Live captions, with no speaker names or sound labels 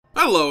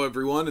Hello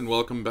everyone and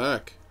welcome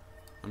back.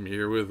 I'm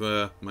here with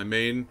my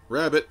main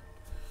rabbit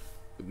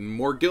with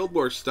more Guild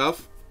Wars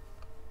stuff.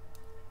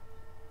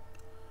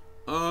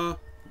 In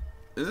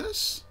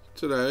this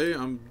today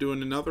I'm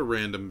doing another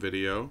random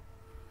video.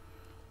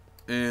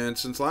 And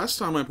since last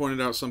time I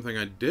pointed out something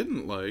I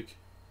didn't like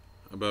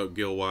about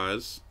Guild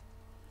Wars,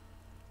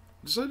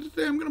 I decided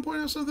today I'm going to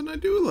point out something I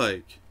do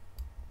like.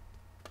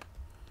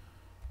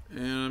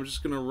 And I'm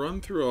just going to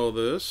run through all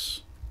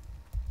this.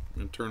 I'm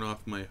going to turn off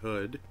my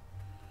HUD.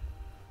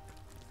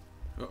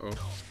 Uh-oh.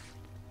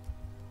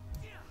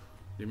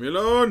 Leave me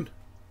alone!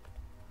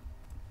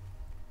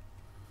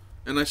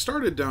 And I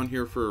started down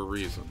here for a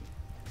reason.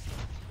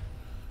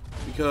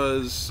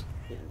 Because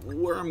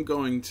where I'm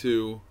going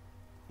to,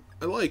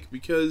 I like,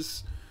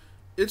 because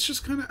it's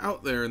just kind of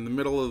out there in the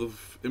middle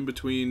of, in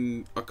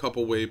between a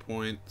couple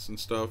waypoints and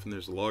stuff, and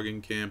there's a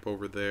logging camp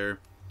over there.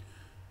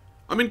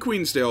 I'm in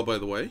Queensdale, by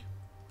the way.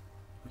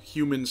 A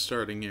human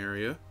starting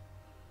area.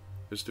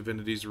 There's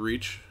Divinity's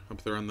Reach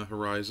up there on the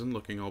horizon,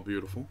 looking all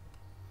beautiful.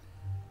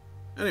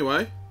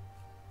 Anyway,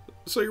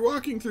 so you're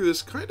walking through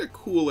this kind of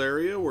cool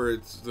area where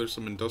there's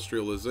some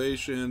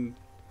industrialization,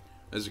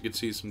 as you can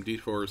see, some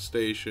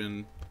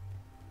deforestation,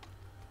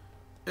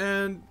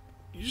 and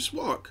you just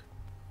walk.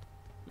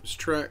 There's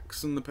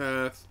tracks in the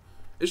path.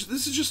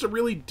 This is just a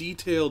really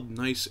detailed,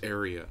 nice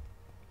area.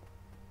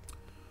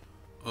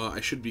 I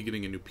should be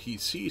getting a new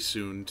PC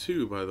soon,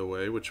 too, by the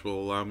way, which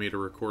will allow me to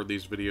record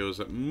these videos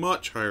at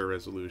much higher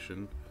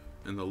resolution,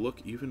 and they'll look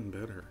even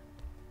better.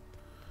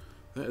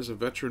 That is a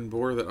veteran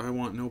boar that I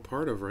want no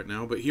part of right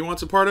now, but he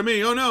wants a part of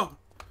me. Oh, no!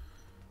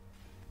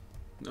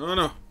 No,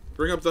 no.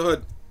 Bring up the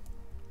HUD.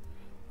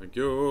 Thank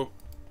you.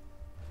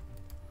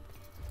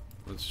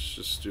 Let's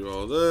just do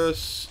all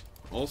this.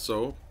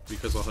 Also,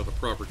 because I'll have a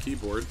proper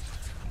keyboard,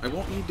 I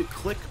won't need to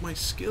click my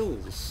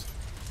skills.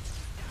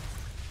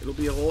 It'll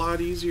be a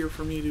lot easier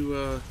for me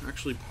to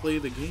actually play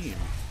the game.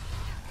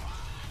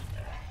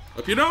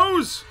 Up your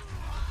nose!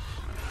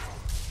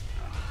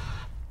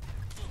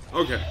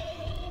 Okay.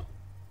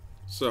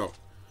 So,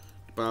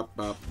 bop,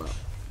 bop, bop.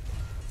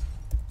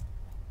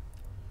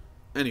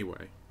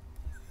 Anyway.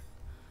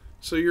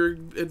 So you're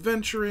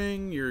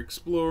adventuring, you're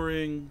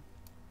exploring,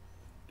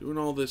 doing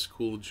all this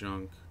cool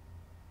junk.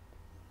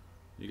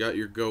 You got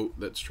your goat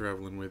that's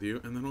traveling with you,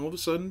 and then all of a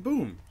sudden,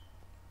 boom.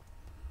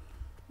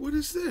 What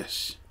is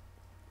this?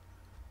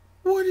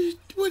 What is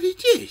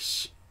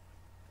this?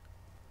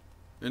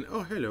 And,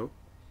 oh, hello.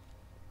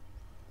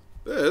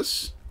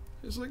 This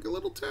is like a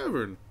little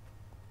tavern.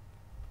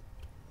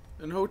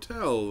 And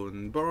hotel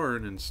and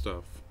barn and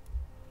stuff.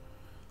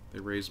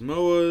 They raise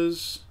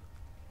moas.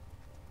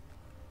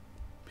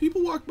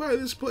 People walk by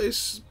this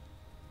place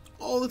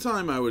all the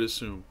time, I would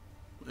assume,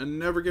 and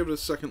never give it a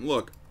second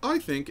look. I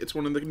think it's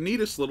one of the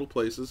neatest little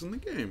places in the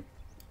game.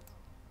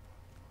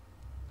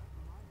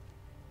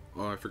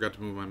 Oh, I forgot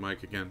to move my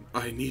mic again.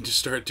 I need to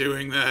start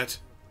doing that.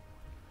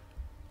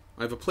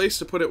 I have a place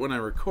to put it when I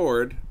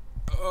record.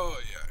 Oh,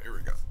 yeah, here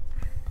we go.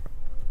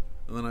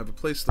 And then I have a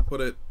place to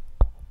put it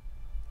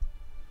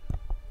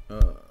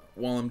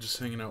while I'm just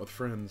hanging out with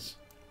friends.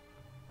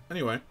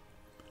 Anyway,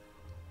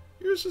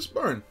 here's this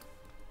barn.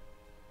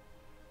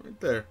 Right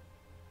there.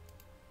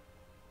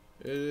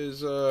 It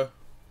is, huh.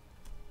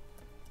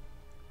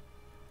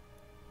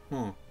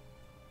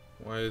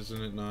 Why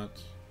isn't it not...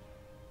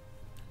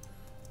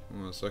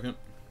 Hold on a second.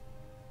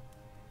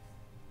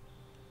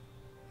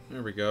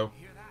 There we go.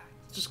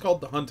 It's just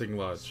called the Hunting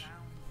Lodge.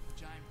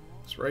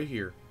 It's right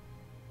here.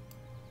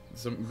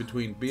 It's in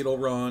between Beetle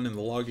Run and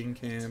the logging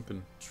camp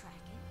and...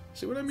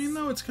 See what I mean,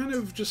 though? It's kind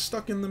of just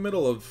stuck in the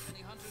middle of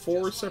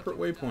 4 separate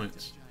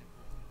waypoints.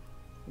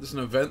 There's an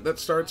event that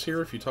starts here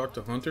if you talk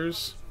to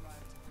hunters.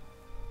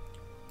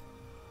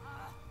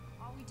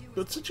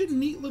 But it's such a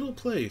neat little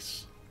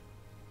place.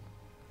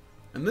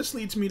 And this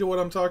leads me to what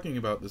I'm talking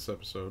about this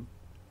episode.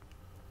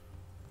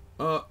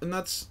 And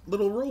that's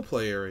little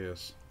roleplay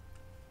areas.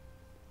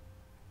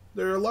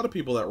 There are a lot of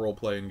people that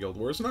roleplay in Guild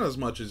Wars, not as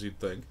much as you'd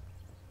think.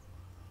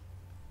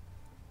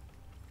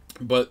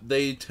 But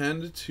they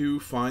tend to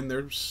find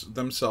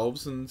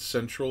themselves in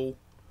central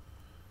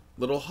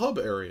little hub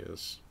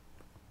areas.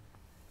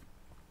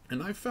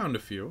 And I've found a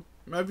few.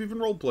 I've even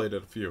roleplayed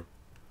at a few.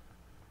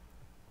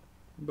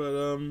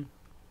 But,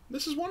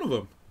 this is one of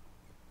them.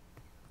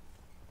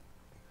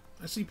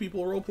 I see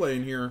people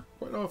roleplaying here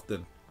quite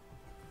often.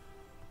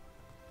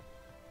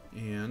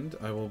 And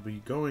I will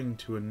be going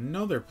to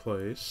another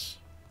place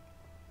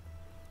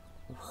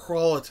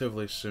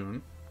relatively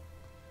soon.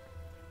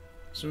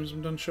 As soon as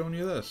I'm done showing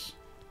you this.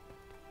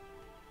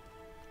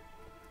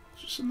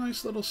 It's just a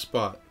nice little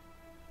spot.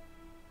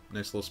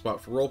 Nice little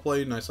spot for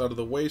roleplay. Nice out of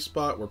the way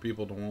spot where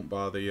people won't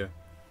bother you.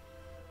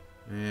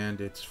 And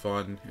it's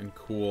fun and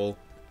cool.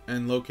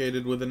 And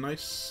located with a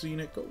nice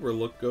scenic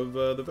overlook of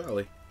the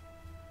valley.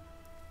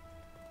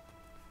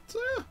 So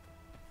yeah.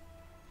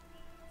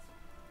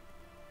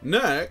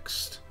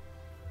 Next,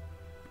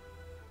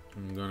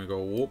 I'm gonna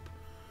go whoop.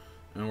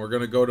 And we're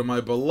gonna go to my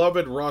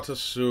beloved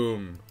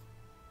Ratasum.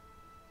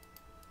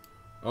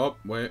 Oh,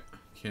 wait.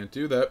 can't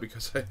do that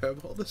because I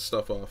have all this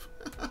stuff off.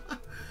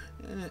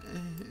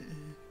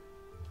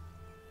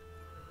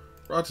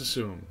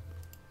 Ratasum.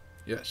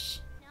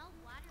 Yes.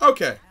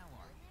 Okay.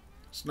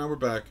 So now we're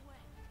back.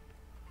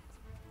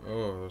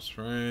 Oh, those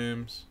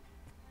frames.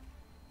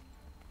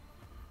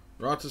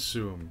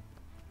 Ratasum.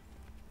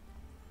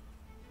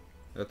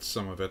 That's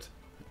some of it.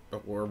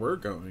 But where we're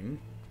going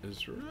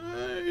is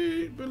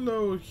right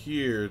below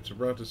here to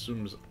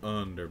Ratasum's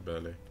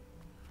underbelly.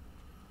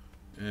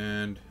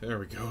 And there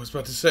we go. I was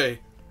about to say,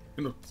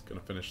 it's going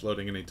to finish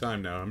loading any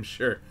time now, I'm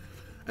sure.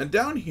 And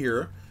down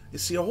here, you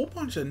see a whole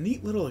bunch of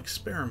neat little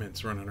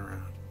experiments running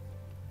around.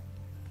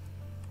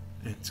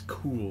 And it's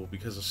cool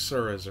because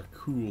Asuras are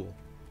cool.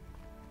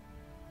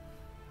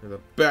 They're the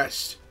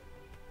best.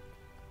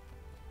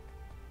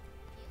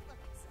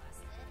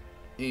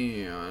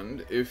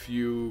 And if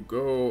you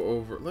go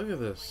over... Look at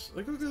this.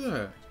 Look at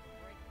that.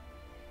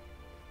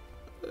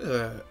 Look at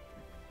that.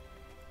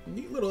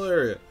 Neat little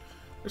area.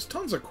 There's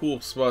tons of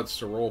cool spots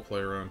to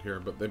roleplay around here,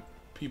 but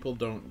people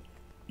don't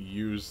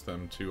use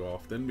them too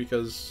often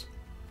because...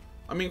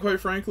 I mean,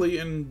 quite frankly,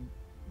 in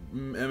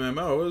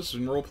MMOs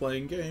and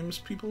role-playing games,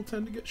 people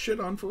tend to get shit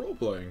on for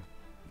role-playing.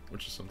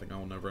 Which is something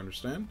I'll never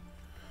understand.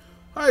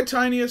 Hi,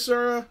 Tiny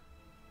Asura!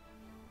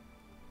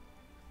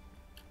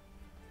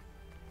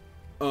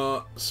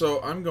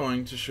 So I'm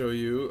going to show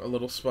you a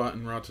little spot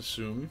in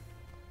Ratasum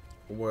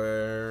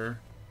where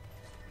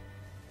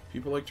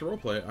people like to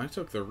roleplay. I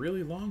took the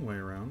really long way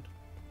around.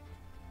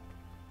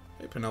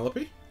 Hey,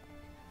 Penelope.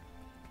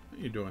 How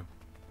you doing?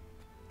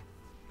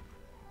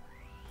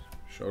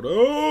 Shout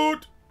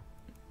out!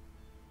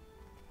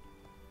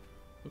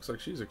 Looks like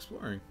she's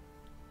exploring.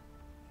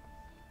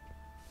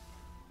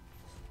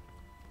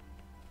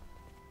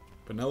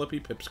 Penelope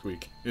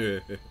Pipsqueak.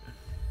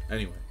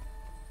 Anyway.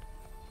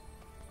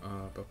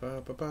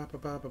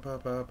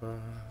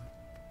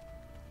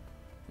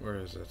 Where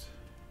is it?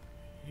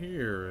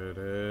 Here it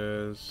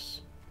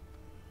is.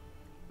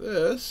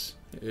 This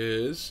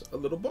is a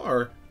little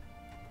bar.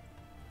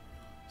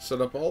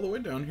 Set up all the way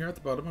down here at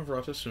the bottom of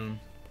Ratasum.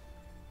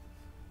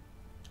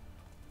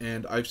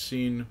 And I've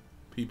seen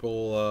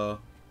people,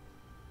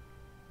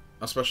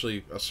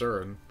 especially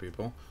Asuran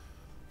people,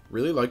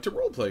 really like to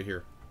roleplay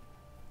here.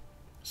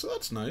 So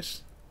that's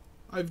nice.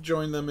 I've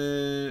joined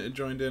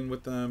in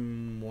with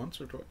them once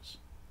or twice.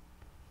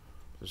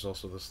 There's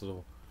also this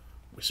little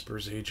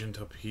Whispers agent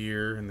up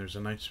here, and there's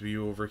a nice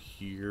view over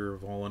here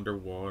of all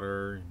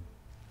underwater. And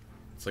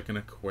it's like an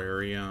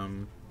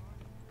aquarium.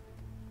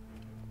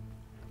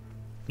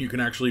 You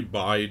can actually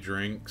buy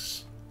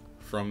drinks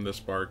from this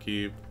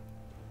barkeep.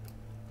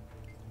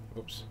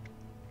 Oops.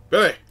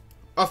 Billy!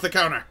 Off the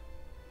counter!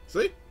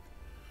 See?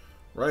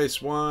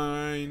 Rice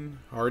wine,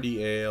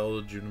 hearty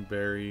ale,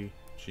 juneberry,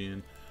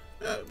 gin.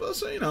 Well,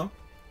 so, you know,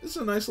 this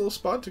is a nice little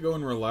spot to go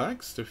and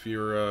relax if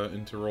you're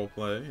into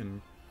roleplay, and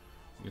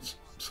it's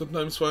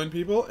sometimes find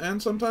people,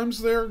 and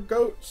sometimes their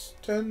goats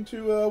tend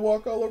to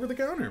walk all over the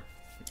counter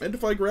and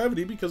defy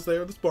gravity because they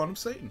are the spawn of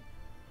Satan.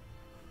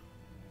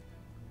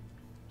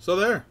 So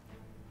there.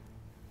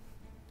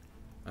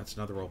 That's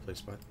another roleplay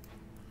spot.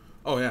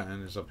 Oh yeah,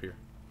 and it's up here.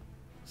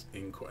 It's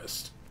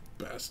Inquest.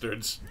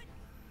 Bastards.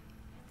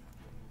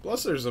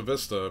 Plus there's a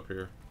vista up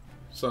here.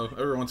 So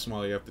every once in a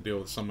while you have to deal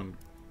with someone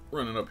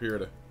running up here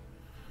to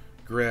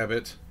grab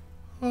it.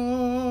 Oh,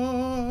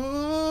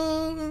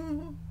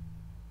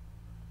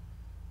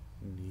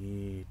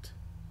 neat.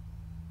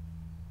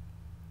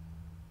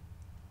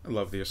 I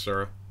love the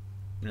Asura.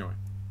 Anyway,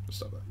 just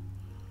stop that.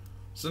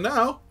 So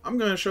now, I'm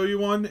going to show you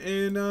one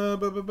in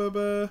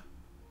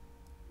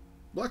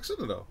Black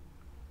Citadel.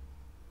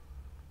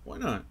 Why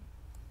not?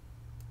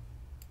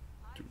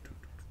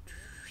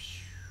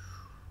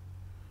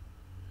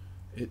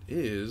 It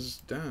is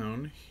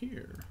down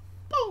here.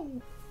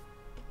 Oh!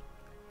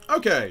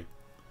 Okay.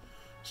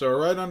 So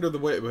right under the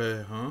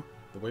the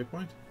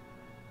waypoint?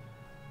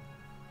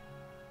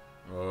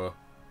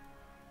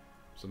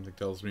 Something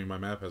tells me my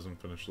map hasn't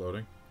finished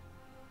loading.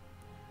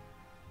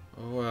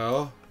 Oh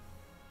well.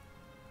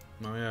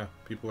 Oh yeah,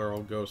 people are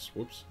all ghosts.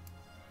 Whoops.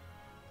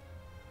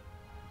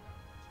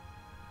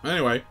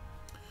 Anyway,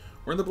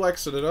 we're in the Black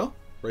Citadel,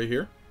 right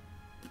here.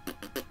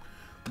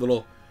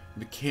 The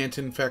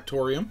Canton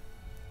Factorium.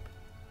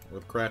 Or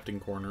the crafting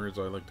corner, as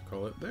I like to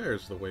call it.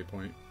 There's the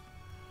waypoint.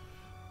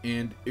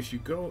 And if you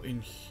go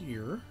in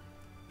here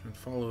and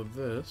follow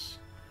this,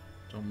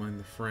 don't mind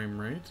the frame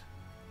rate,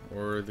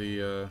 or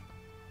the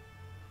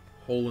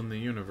hole in the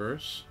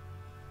universe.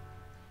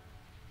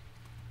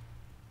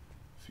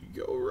 If you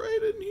go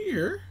right in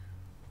here,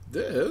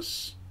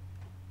 this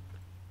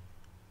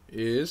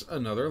is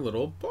another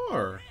little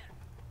bar,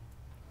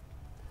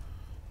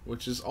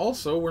 which is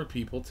also where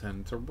people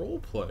tend to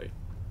roleplay.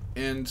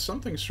 And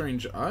something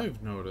strange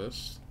I've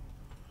noticed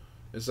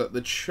is that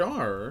the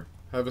Char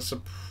have a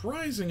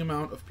surprising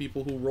amount of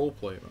people who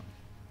roleplay them.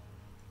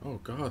 Oh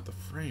god, the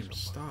frames,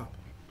 stop.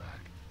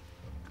 Back.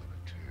 I'm gonna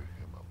tear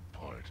him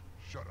apart.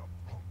 Shut up,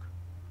 punk.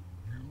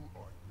 You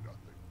are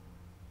nothing.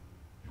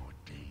 Your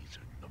days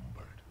are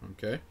numbered.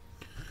 Okay.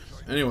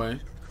 Anyway,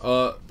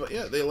 But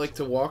yeah, they like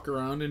to walk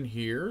around in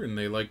here, and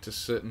they like to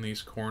sit in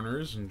these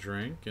corners and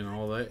drink and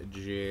all that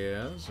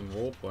jazz and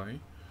roleplay.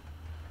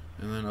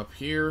 And then up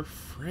here,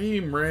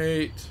 frame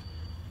rate.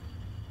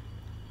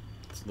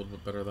 It's a little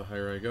bit better the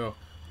higher I go.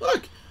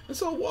 Look,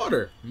 it's all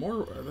water.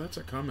 More. That's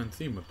a common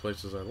theme with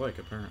places I like,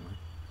 apparently.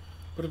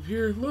 But up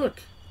here,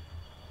 look,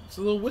 it's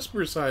a little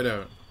whisper side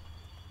out.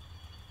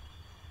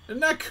 Isn't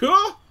that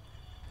cool?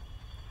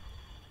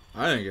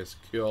 I think it's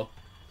cool.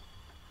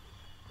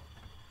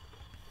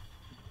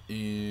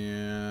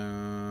 And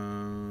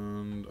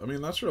I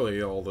mean, that's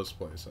really all this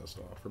place has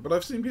to offer. But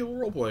I've seen people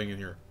role-playing in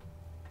here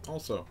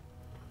also.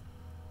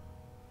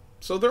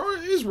 So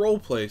there is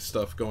role-play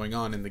stuff going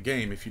on in the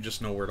game if you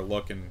just know where to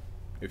look and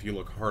if you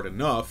look hard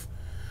enough.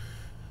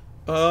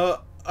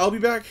 I'll be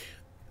back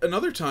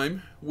another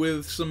time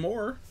with some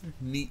more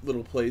neat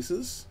little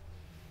places.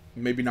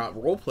 Maybe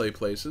not role-play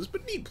places,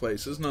 but neat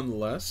places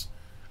nonetheless.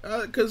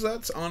 Because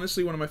that's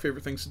honestly one of my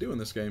favorite things to do in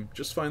this game.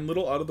 Just find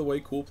little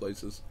out-of-the-way cool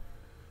places.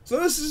 So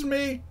this is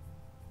me.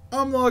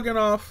 I'm logging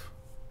off.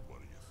 What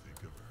do you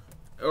think of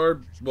her?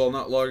 Or, well,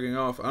 not logging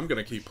off. I'm going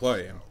to keep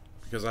playing.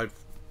 Because I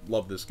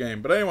love this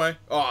game. But anyway.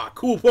 Aw,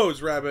 cool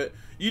pose, Rabbit.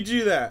 You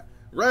do that.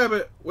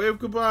 Rabbit, wave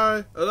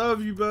goodbye. I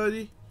love you,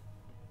 buddy.